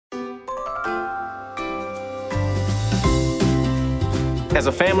As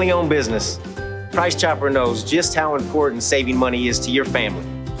a family-owned business, Price Chopper knows just how important saving money is to your family.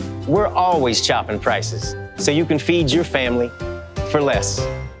 We're always chopping prices so you can feed your family for less.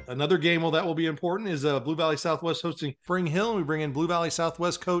 Another game that will be important is Blue Valley Southwest hosting Spring Hill. We bring in Blue Valley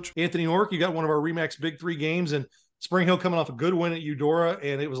Southwest coach Anthony Orrick. You got one of our RE/MAX Big Three games, and Spring Hill coming off a good win at Eudora,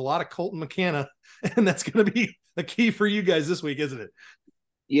 and it was a lot of Colton McKenna, and that's going to be a key for you guys this week, isn't it?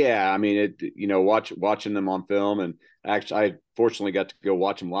 Yeah, I mean, watching them on film, and actually, I fortunately got to go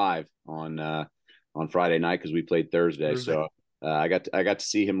watch them live on Friday night because we played Thursday. So I got to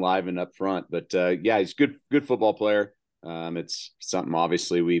see him live and up front. But yeah, he's good football player. It's something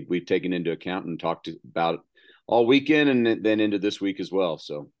obviously we've taken into account and talked about all weekend and then into this week as well.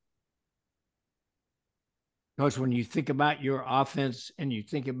 So, Coach, when you think about your offense and you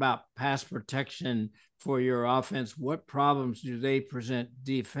think about pass protection for your offense, what problems do they present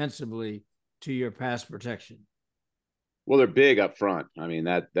defensively to your pass protection? Well, they're big up front. I mean,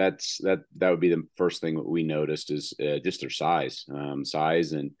 that would be the first thing that we noticed is just their size and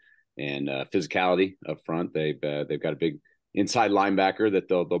physicality up front. They've got a big inside linebacker that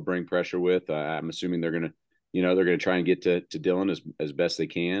they'll bring pressure with. I'm assuming they're gonna try and get to Dylan as best they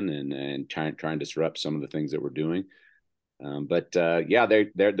can and try and disrupt some of the things that we're doing. But yeah,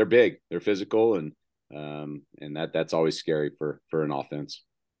 they're big, they're physical, and that's always scary for an offense.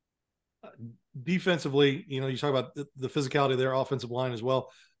 Defensively, you talk about the physicality of their offensive line as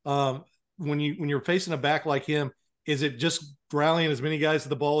well. When you're facing a back like him, is it just rallying as many guys to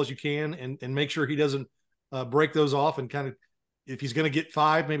the ball as you can and make sure he doesn't break those off, and kind of, if he's going to get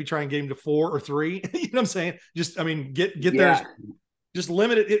 5, maybe try and get him to 4 or 3, you know what I'm saying? Just, I mean, get there, just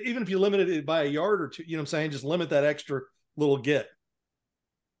limit it. Even if you limit it by a yard or 2, you know what I'm saying? Just limit that extra little get.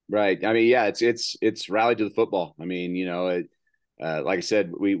 Right. I mean, yeah, it's rally to the football. I mean, like I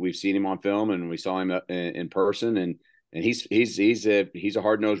said, we've seen him on film and we saw him in person, and he's a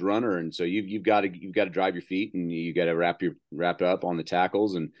hard-nosed runner, and so you've got to drive your feet, and you got to wrap up on the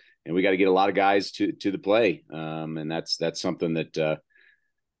tackles, and we got to get a lot of guys to the play, and that's something that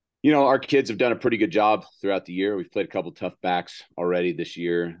our kids have done a pretty good job throughout the year. We've played a couple tough backs already this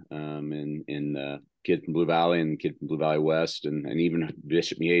year, and kid from Blue Valley and kid from Blue Valley West, and even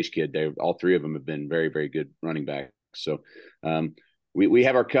Bishop Miege kid. All 3 of them have been very, very good running backs. So we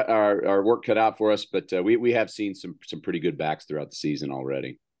have our work cut out for us, but we have seen some pretty good backs throughout the season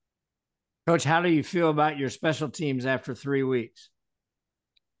already. Coach, how do you feel about your special teams after 3 weeks?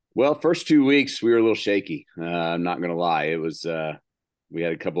 Well, first 2 weeks we were a little shaky. I'm not going to lie. It was we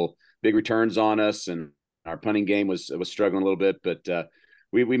had a couple big returns on us, and our punting game was struggling a little bit, but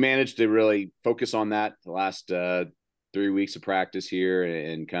we managed to really focus on that the last 3 weeks of practice here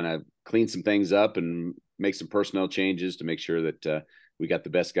and kind of clean some things up and make some personnel changes to make sure that we got the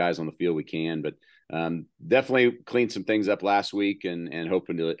best guys on the field we can. But definitely cleaned some things up last week, and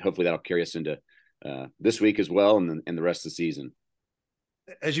hopefully that'll carry us into this week as well, and the rest of the season.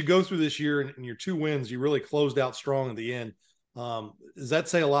 As you go through this year and your 2 wins, you really closed out strong at the end. Does that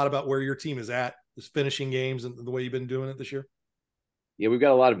say a lot about where your team is at, this finishing games and the way you've been doing it this year? Yeah, we've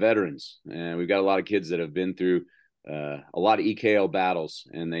got a lot of veterans, and we've got a lot of kids that have been through a lot of EKL battles,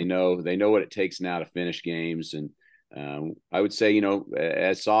 and they know what it takes now to finish games. And I would say,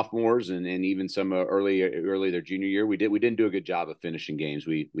 as sophomores and even some early their junior year, we didn't do a good job of finishing games.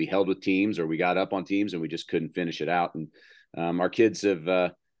 We held with teams, or we got up on teams, and we just couldn't finish it out. And our kids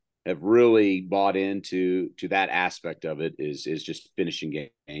have really bought into that aspect of it, is just finishing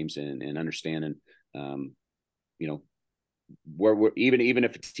games and understanding, where we're even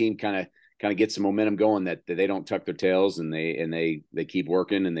if a team kind of gets some momentum going, that they don't tuck their tails, and they keep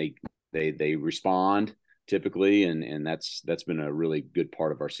working, and they respond typically, and that's been a really good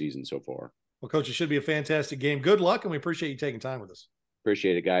part of our season so far. Well, Coach, it should be a fantastic game. Good luck, and we appreciate you taking time with us.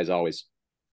 Appreciate it, guys, always.